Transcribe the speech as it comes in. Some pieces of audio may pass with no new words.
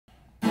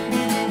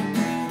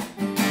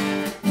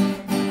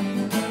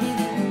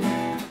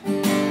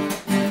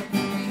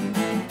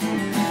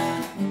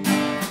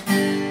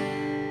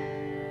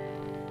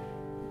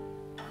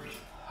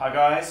Hi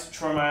guys,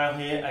 Troy Mail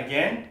here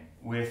again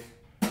with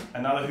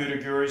another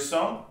Hoodoo Gurus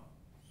song.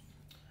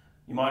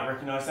 You might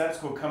recognise that, it's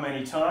called Come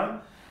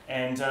Anytime.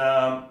 And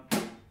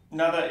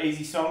another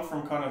easy song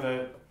from kind of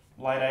the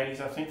late 80s,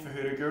 I think, for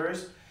Hoodoo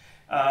Gurus.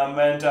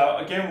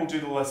 Again, we'll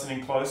do the lesson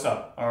in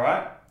close-up,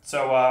 alright?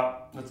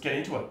 So let's get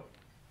into it.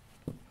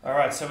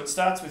 Alright, so it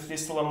starts with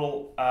this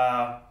little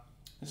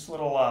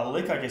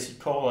lick, I guess you'd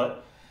call it.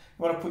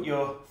 You want to put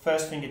your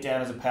first finger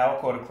down as a power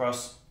chord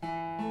across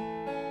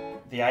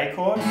the A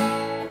chord,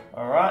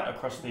 alright,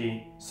 across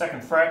the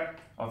second fret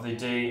of the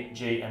D,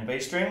 G and B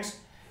strings.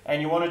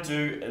 And you want to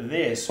do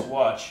this,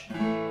 watch.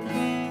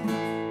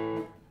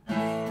 Now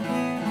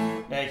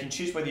you can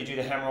choose whether you do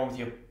the hammer on with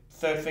your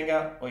third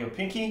finger or your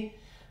pinky.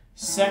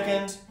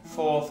 Second,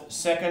 fourth,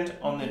 second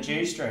on the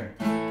G string.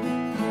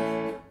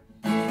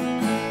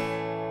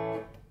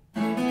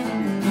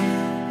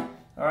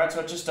 Alright,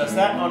 so it just does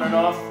that on and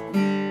off,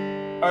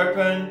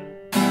 open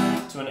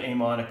to an E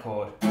minor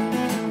chord.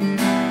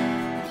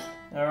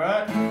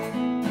 Alright.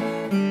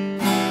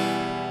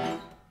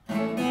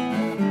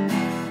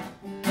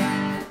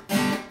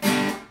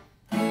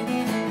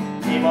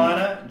 E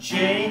minor,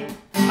 G,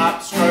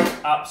 up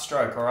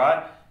stroke,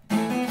 alright?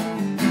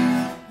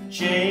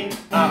 G,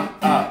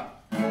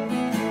 up.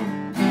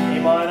 E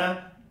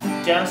minor,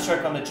 down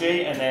stroke on the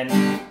G and then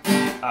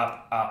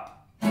up.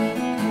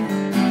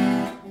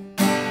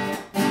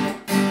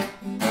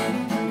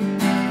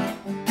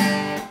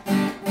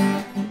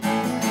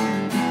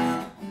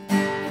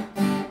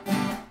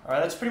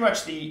 Alright, that's pretty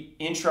much the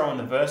intro and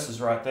the verses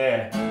right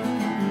there. Tell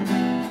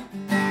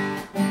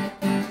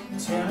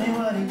me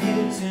what are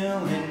you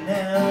doing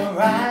now,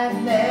 right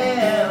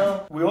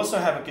now? We also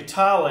have a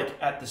guitar lick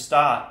at the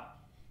start.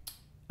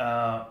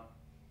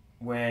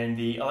 When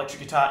the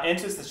electric guitar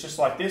enters, that's just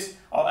like this.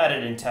 I'll add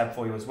it in tab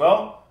for you as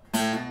well.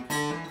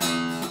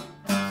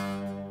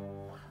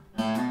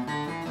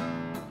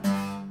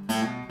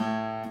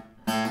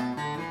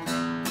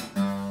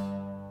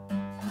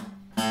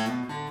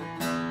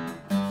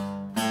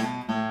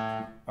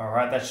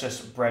 Alright, that's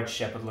just Brad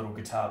Shepherd little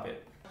guitar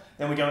bit.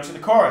 Then we go into the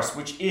chorus,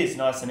 which is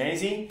nice and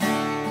easy.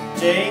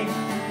 D,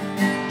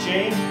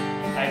 G,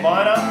 A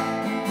minor,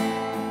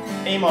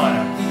 E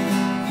minor.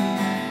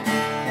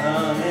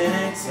 Come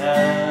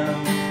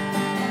anytime.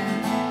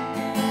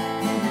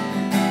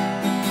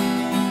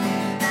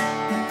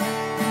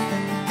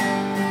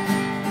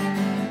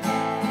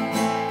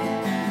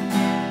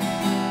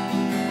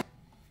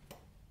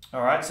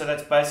 Alright, so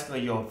that's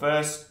basically your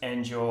verse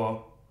and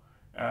your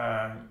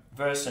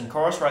verse and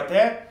chorus right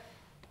there.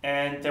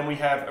 And then we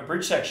have a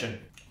bridge section.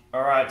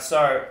 Alright,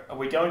 so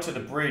we go into the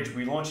bridge,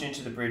 we launch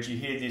into the bridge, you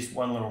hear this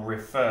one little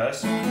riff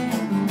first.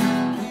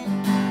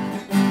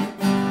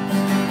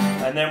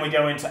 And then we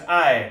go into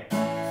A.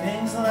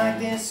 Things like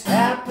this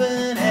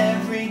happen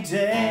every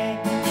day.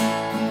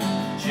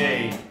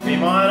 G, B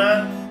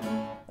minor.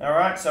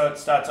 Alright, so it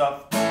starts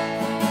off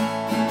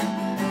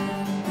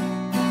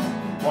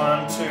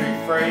 1, 2,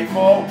 3,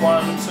 4,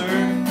 1,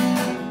 2.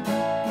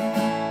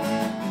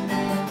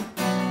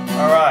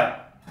 Alright,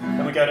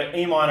 then we go to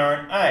E minor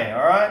and A,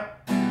 alright?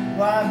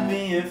 Why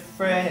be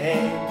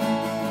afraid?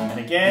 And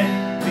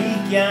again, we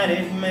got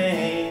it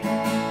made.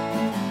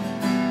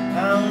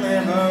 I'll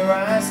never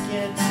ask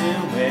you to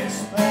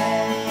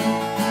explain.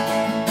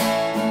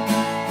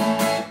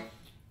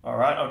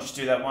 Alright, I'll just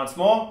do that once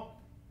more.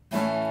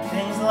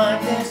 Things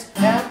like this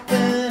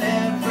happen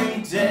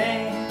every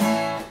day.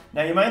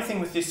 Now your main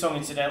thing with this song,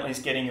 incidentally, is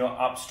getting your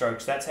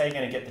upstrokes. That's how you're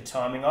going to get the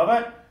timing of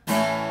it.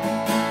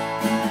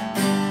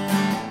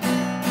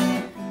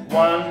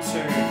 1, 2, 3,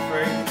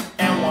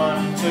 and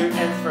 1, 2,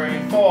 and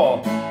 3,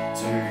 4. 2,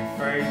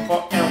 3,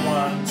 4, and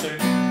 1, 2.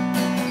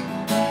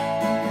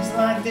 Things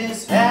like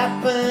this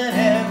happen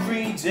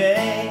every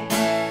day.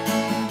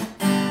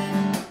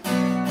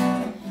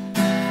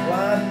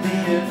 Why be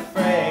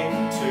afraid?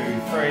 2,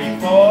 3,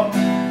 4. 2,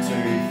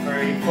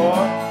 3, 4.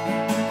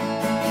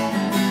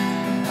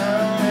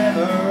 I'll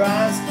never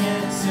ask you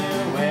to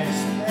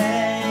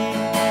explain.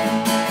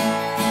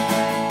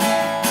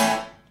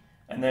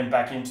 And then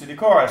back into the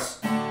chorus.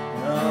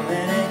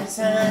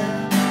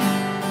 Anytime.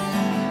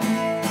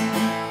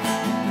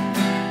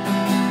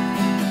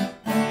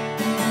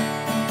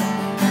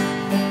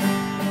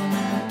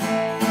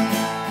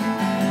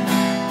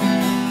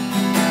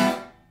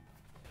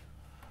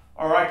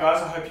 Alright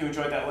guys, I hope you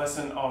enjoyed that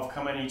lesson of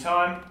Come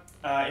Anytime.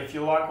 If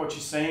you like what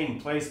you're seeing,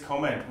 please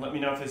comment. Let me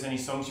know if there's any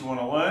songs you want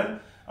to learn.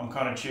 I'm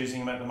kind of choosing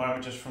them at the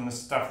moment just from the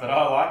stuff that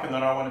I like and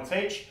that I want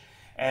to teach.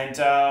 And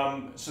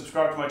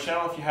subscribe to my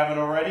channel if you haven't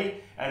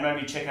already, and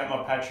maybe check out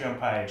my Patreon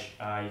page.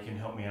 You can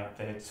help me out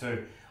there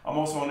too. I'm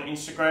also on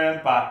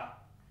Instagram, but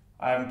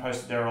I haven't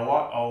posted there a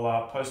lot.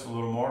 I'll post a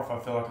little more if I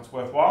feel like it's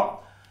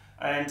worthwhile.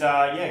 And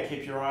yeah,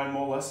 keep your eye on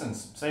more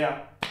lessons. See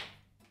ya.